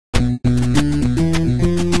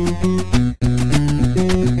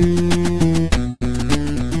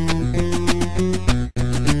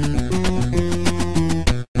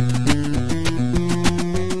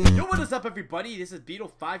Everybody, this is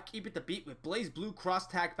Beetle5, keep it the beat with Blazblue Cross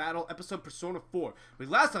Tag Battle episode Persona 4. We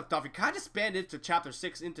last left off, we kind of expanded to chapter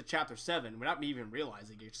 6 into chapter 7 without me even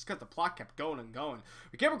realizing it, just because the plot kept going and going.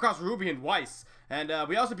 We came across Ruby and Weiss, and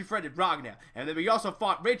we also befriended Ragnar, and then we also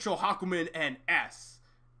fought Rachel, Hakumen, and S.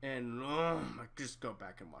 And just go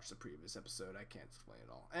back and watch the previous episode, I can't explain it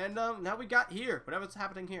all. And now we got here, whatever's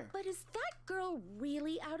happening here. But is that girl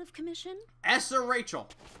really out of commission? S or Rachel?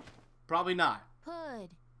 Probably not. Pud.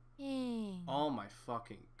 Oh my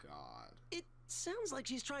fucking god. It sounds like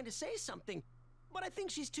she's trying to say something, but I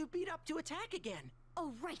think she's too beat up to attack again.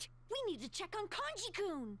 Oh, right. We need to check on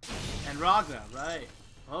Kanji-kun. And Ragnar, right.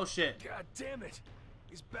 Oh shit. God damn it.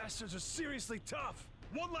 These bastards are seriously tough.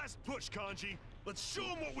 One last push, Kanji. Let's show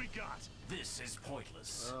them what we got. This is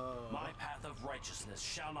pointless. My path of righteousness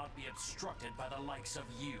shall not be obstructed by the likes of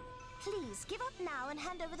you. Please, give up now and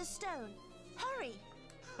hand over the stone. Hurry.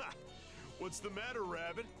 Ha! What's the matter,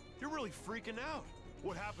 Rabbit? You're really freaking out.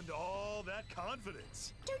 What happened to all that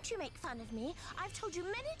confidence? Don't you make fun of me. I've told you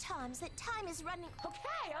many times that time is running.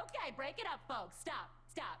 Okay, break it up, folks. Stop.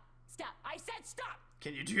 I said stop.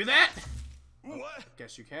 Can you do that? What?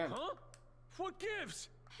 Guess you can. Huh? What gives?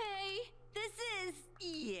 Hey, this is...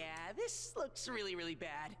 Yeah, this looks really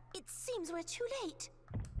bad. It seems we're too late.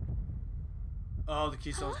 Oh, the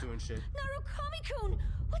Keystone's doing shit. Narukami-kun,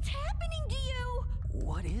 what's happening to you?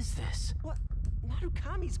 What is this? What?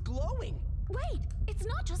 Narukami's glowing. Wait, it's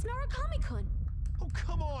not just Narukami-kun. Oh,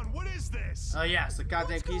 come on. What is this? Oh, yeah, it's the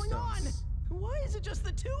goddamn What's going on? Keystones. Why is it just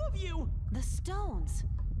the two of you? The stones.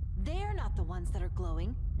 They're not the ones that are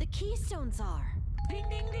glowing. The keystones are. Ding,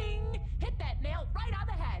 ding, ding. Hit that nail right on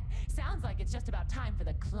the head. Sounds like it's just about time for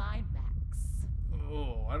the climax.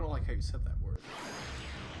 Oh, I don't like how you said that word.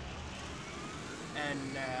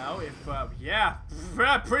 And now, if, yeah,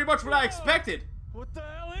 pretty much what I expected. What the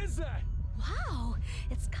hell is that? Wow,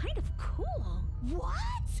 it's kind of cool. What?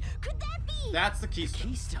 Could that be? That's the Keystone.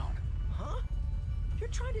 Keystone? Huh? You're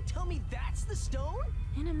trying to tell me that's the stone?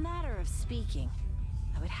 In a matter of speaking,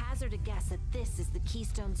 I would hazard a guess that this is the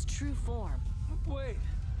keystone's true form. Wait,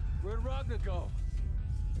 where'd Ragnar go?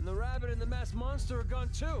 And the rabbit and the masked monster are gone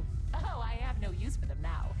too. Oh, I have no use for them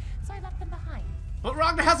now, so I left them behind. But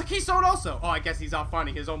Ragnar has a Keystone also. Oh, I guess he's out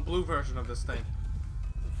finding his own blue version of this thing.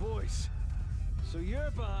 The voice. So you're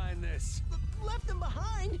behind this. Left them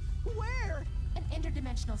behind? Where? An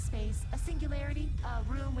interdimensional space, a singularity, a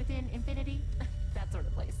room within infinity, that sort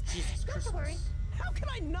of place. Jesus Not to worry. How can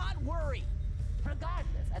I not worry?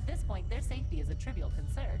 Regardless, at this point, their safety is a trivial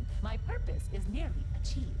concern. My purpose is nearly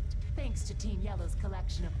achieved, thanks to Team Yellow's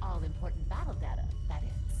collection of all-important battle data, that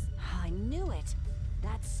is. I knew it.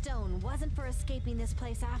 That stone wasn't for escaping this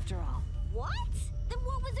place after all. What? Then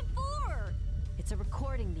what was it for? It's a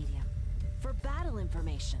recording medium for battle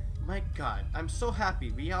information. My god, I'm so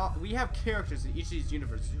happy. We have characters in each of these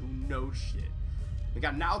universes who know shit. We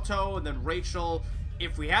got Naoto and then Rachel.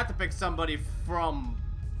 If we had to pick somebody from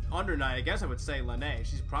Under Night, I guess I would say Lene.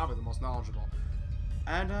 She's probably the most knowledgeable.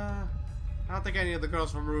 And I don't think any of the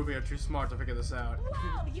girls from Ruby are too smart to figure this out.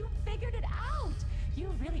 Wow, you figured it out! You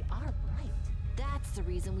really are bright. That's the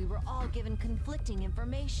reason we were all given conflicting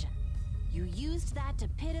information. You used that to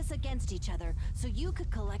pit us against each other so you could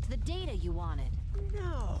collect the data you wanted.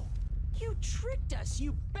 No. You tricked us,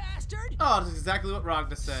 you bastard! Oh, that's exactly what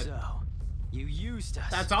Ragnar said. So, you used us.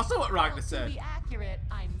 That's also what Ragnar To said. be accurate,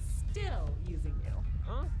 I'm still using you.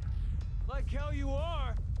 Huh? Like how you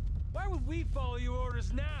are? Why would we follow your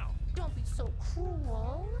orders now? Don't be so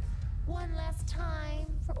cruel. One last time,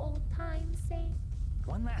 for old time's sake.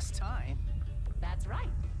 One last time? That's right.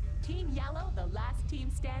 Team Yellow, the last team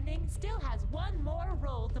standing, still has one more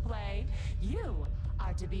role to play. You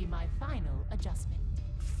are to be my final adjustment.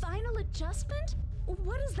 Final adjustment?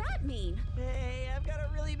 What does that mean? Hey, I've got a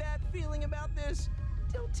really bad feeling about this.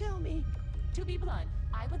 Don't tell me. To be blunt,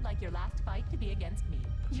 I would like your last fight to be against me.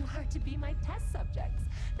 You are to be my test subjects.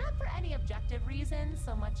 Not for any objective reason,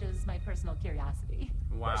 so much as my personal curiosity.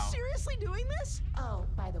 Wow. We're seriously doing this? Oh,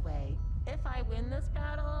 by the way, if I win this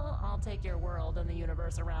battle, I'll take your world and the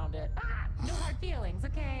universe around it. Ah, no hard feelings,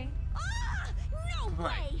 okay? Ah! No My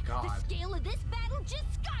way! God. The scale of this battle just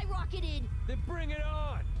skyrocketed! Then bring it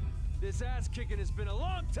on! This ass kicking has been a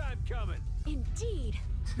long time coming. Indeed.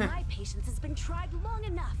 My patience has been tried long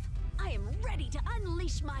enough. I am ready to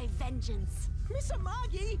unleash my vengeance. Miss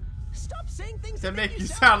Amagi, stop saying things To make you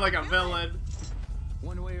sound like a villain.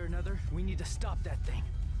 One way or another, we need to stop that thing.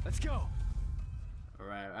 Let's go.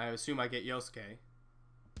 Alright, I assume I get Yosuke.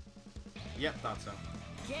 Yep, thought so.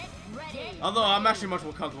 Get ready. Although I'm actually much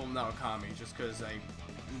more comfortable with Narukami, just because I'm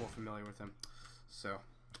more familiar with him. So,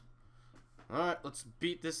 all right, let's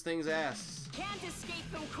beat this thing's ass. Can't escape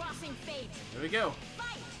from crossing fate. Here we go.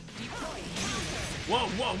 Fight. Whoa,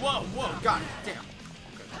 whoa, whoa, whoa! God damn.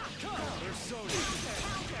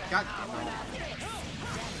 God damn.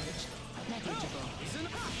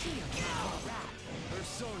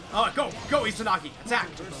 Oh, go, Izanagi, attack!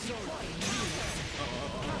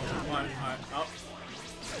 Alright, oh.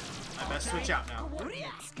 I best switch out now.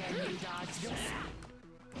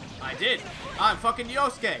 I did. I'm fucking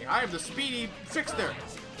Yosuke. I am the speedy trickster.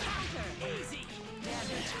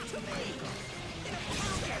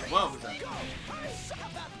 Whoa, what was that?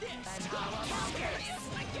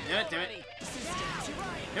 Damn it.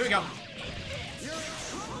 Here we go.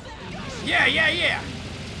 Yeah.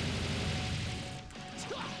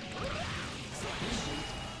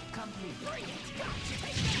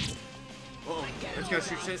 Uh-oh, it's gonna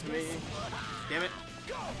shoot shit at me. Damn it.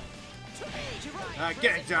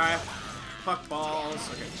 Get it, Jaya. Fuck balls.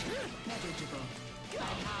 Okay.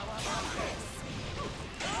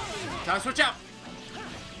 Time to switch out.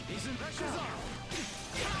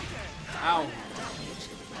 Ow.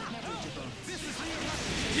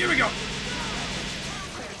 Here we go.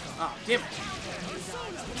 Oh, damn it.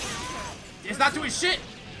 It's not doing shit.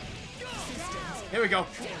 Here we go.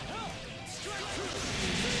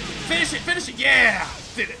 Finish it. Yeah,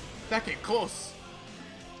 did it. That came close.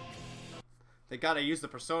 They gotta use the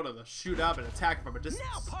persona to shoot up and attack from a distance.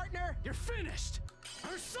 Now, partner, You're finished!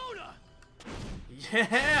 Persona!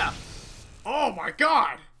 Yeah. Oh my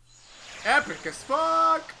god. Epic as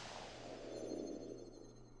fuck.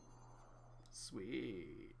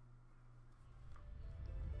 Sweet.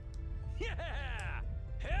 Yeah!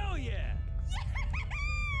 Hell yeah!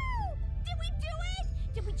 Did we do it?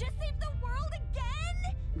 Did we just save the world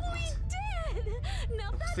again? We did.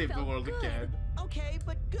 Now that Save the felt world good. again. Okay,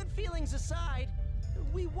 but good feelings aside,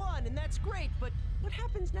 we won, and that's great, but what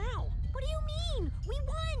happens now? What do you mean? We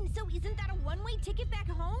won. So isn't that a one-way ticket back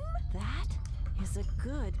home? That is a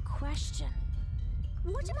good question.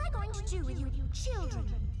 What am I going to do with you children?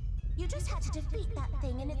 You just had to defeat that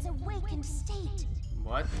thing in its awakened state.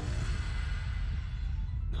 What?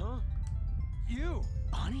 Huh? You!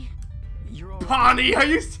 Bonnie? You're all Bonnie,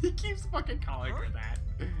 he keeps fucking calling her that.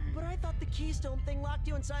 But I thought the Keystone thing locked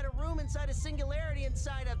you inside a room, inside a singularity,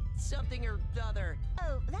 inside of something or other.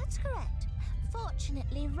 Oh, that's correct.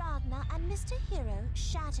 Fortunately, Ragnar and Mr. Hero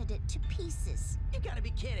shattered it to pieces. You gotta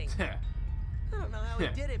be kidding. I don't know how he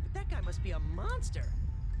did it, but that guy must be a monster.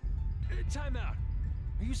 Time out.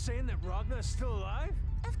 Are you saying that Ragnar is still alive?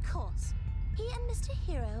 Of course. He and Mr.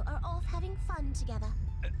 Hero are off having fun together.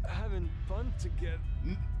 Having fun together?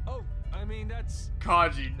 Oh, I mean, that's...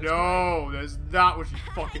 Kaji, no, that's not what she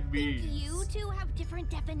fucking I means. think you two have different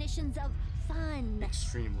definitions of fun.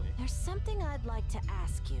 Extremely. There's something I'd like to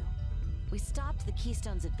ask you. We stopped the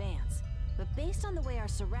Keystone's advance, but based on the way our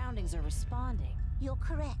surroundings are responding... You're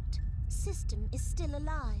correct. System is still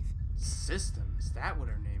alive. System? Is that what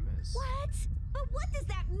her name is? What? But what does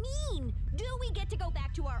that mean? Do we get to go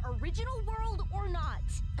back to our original world or not?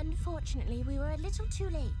 Unfortunately, we were a little too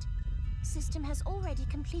late. System has already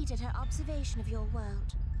completed her observation of your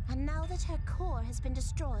world. And now that her core has been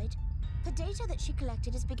destroyed, the data that she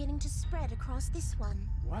collected is beginning to spread across this one.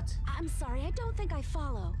 What? I'm sorry, I don't think I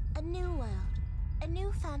follow. A new world. A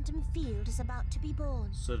new phantom field is about to be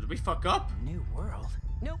born. So did we fuck up? New world?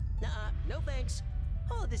 Nope, no thanks.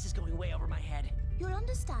 All of this is going way over my head. You'll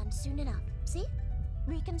understand soon enough. See?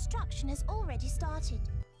 Reconstruction has already started.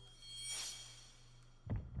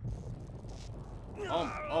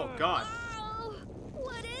 Oh god. Oh,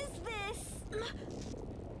 what is this?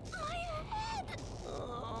 My head!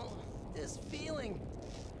 Oh, this feeling.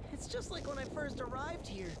 It's just like when I first arrived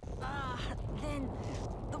here. Then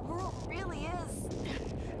the world really is...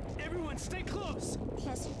 Everyone, stay close!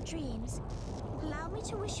 Pleasant dreams. Allow me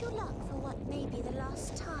to wish you luck for what may be the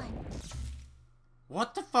last time.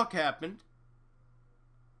 What the fuck happened?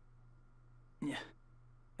 Yeah.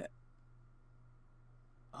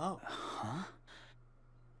 Oh. Huh?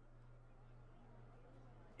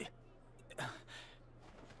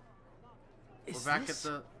 We're back at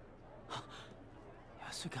the...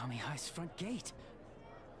 Yasugami High's front gate.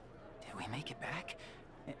 Did we make it back?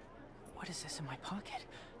 What is this in my pocket?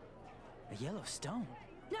 A yellow stone.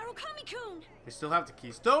 Narukami-kun! We still have the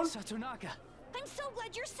keystone? Satonaka! I'm so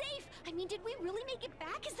glad you're safe! I mean, did we really make it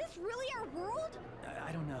back? Is this really our world?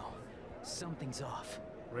 I don't know. Something's off.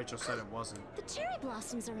 Rachel said it wasn't. The cherry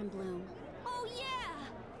blossoms are in bloom. Oh, yeah!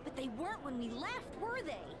 But they weren't when we left, were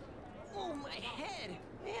they? Oh, my head!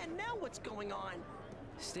 Man, now what's going on?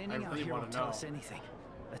 Standing out really here wanna won't tell know. us anything.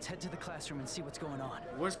 Let's head to the classroom and see what's going on.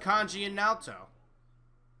 Where's Kanji and Naoto?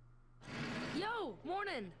 Yo,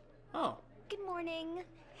 morning. Oh. Good morning.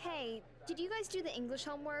 Hey, did you guys do the English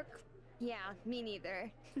homework? Yeah, me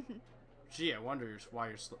neither. Gee, I wonder why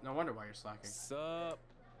you're no wonder why you're slacking. Sup?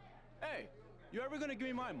 Hey, you ever gonna give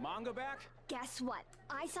me my manga back? Guess what?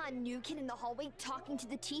 I saw a new kid in the hallway talking to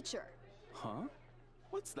the teacher. Huh?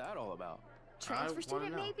 What's that all about? Transfer wanna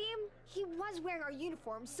student, know. maybe? He was wearing our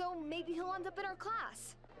uniform, so maybe he'll end up in our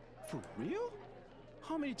class. For real?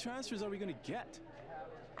 How many transfers are we gonna get?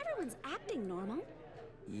 Everyone's acting normal.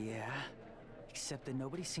 Yeah, except that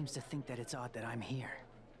nobody seems to think that it's odd that I'm here.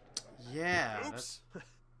 Yeah. Oops.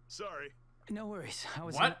 Sorry. No worries. I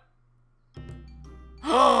was What?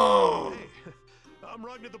 Oh! Hey, I'm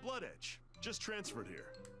Ragnar the Blood Edge. Just transferred here.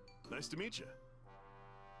 Nice to meet you.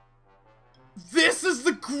 This is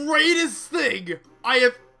the greatest thing I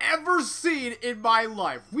have ever seen in my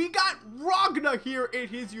life. We got Ragnar here in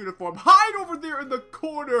his uniform. Hide over there in the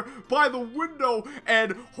corner by the window.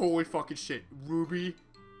 And holy fucking shit, Ruby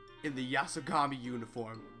in the Yasogami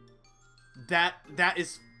uniform. That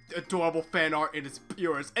is adorable fan art in its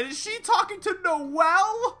purest. And is she talking to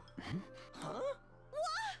Noelle? Huh?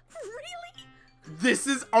 What? Really? This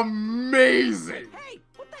is amazing. Hey,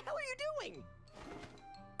 what the hell are you doing?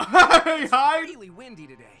 Hey, hide. Really windy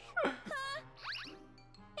today.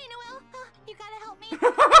 Hey, Noelle, you gotta help me. Can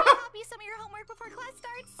I copy some of your homework before class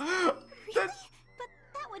starts? Really? But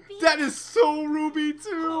that would be... That is so Ruby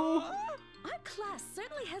too. Our class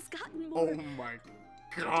certainly has gotten more. Oh my god.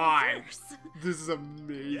 diverse. This is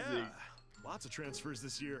amazing. Yeah, lots of transfers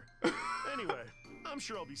this year. Anyway, I'm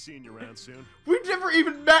sure I'll be seeing you around soon. We've never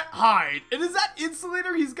even met Hyde. And is that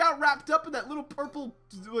Insulator he's got wrapped up in that little purple,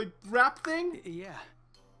 like, wrap thing? Yeah,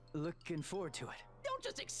 looking forward to it. Don't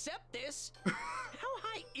just accept this. How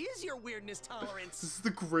high is your weirdness tolerance? This is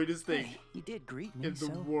the greatest thing Hey, you did greet me, in the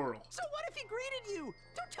so... world. So what if he greeted you?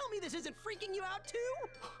 Don't tell me this isn't freaking you out too.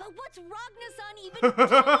 But what's Ragnar-san even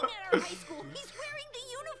doing at our high school? He's wearing the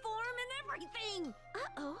uniform and everything.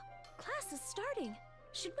 Uh-oh, class is starting.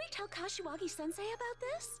 Should we tell Kashiwagi-sensei about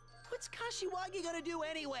this? What's Kashiwagi gonna do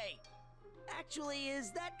anyway? Actually,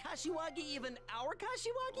 is that Kashiwagi even our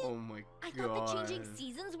Kashiwagi? Oh my I god. thought the changing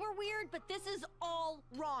seasons were weird, but this is all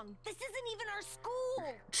wrong. This isn't even our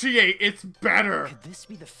school. Chie, it's better. Could this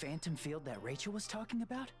be the phantom field that Rachel was talking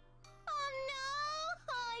about? Oh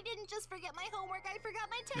no! I didn't just forget my homework, I forgot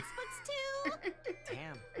my textbooks too.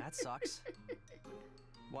 Damn, that sucks.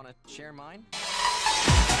 Wanna share mine?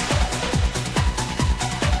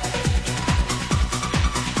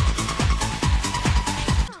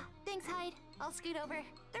 Thanks, Hyde. I'll scoot over.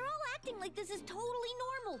 They're all acting like this is totally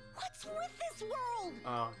normal. What's with this world?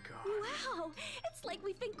 Oh god. Wow, it's like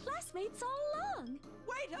we've been classmates all along.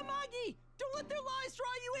 Wait, Hamagi! Don't let their lies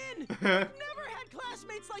draw you in! I've never had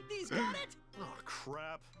classmates like these, got it? Oh,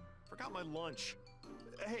 crap. Forgot my lunch.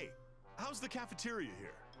 Hey, how's the cafeteria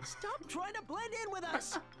here? Stop trying to blend in with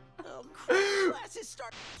us! Oh, crap, class is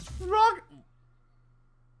starting. Rag...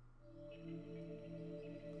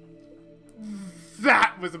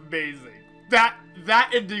 That was amazing.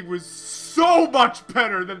 That ending was so much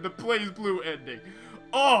better than the Blazblue ending.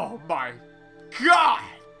 Oh my god.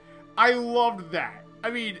 I loved that. I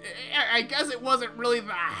mean, I guess it wasn't really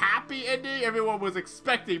the happy ending everyone was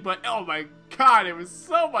expecting, but oh my god, it was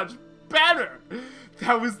so much better.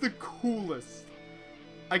 That was the coolest.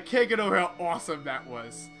 I can't get over how awesome that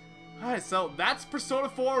was. Alright, so that's Persona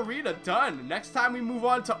 4 Arena done. Next time we move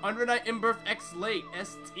on to Under Night In-Birth X Late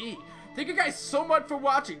ST. Thank you guys so much for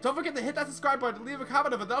watching. Don't forget to hit that subscribe button to leave a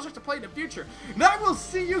comment of what else to play in the future. And I will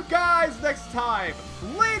see you guys next time.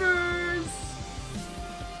 Later!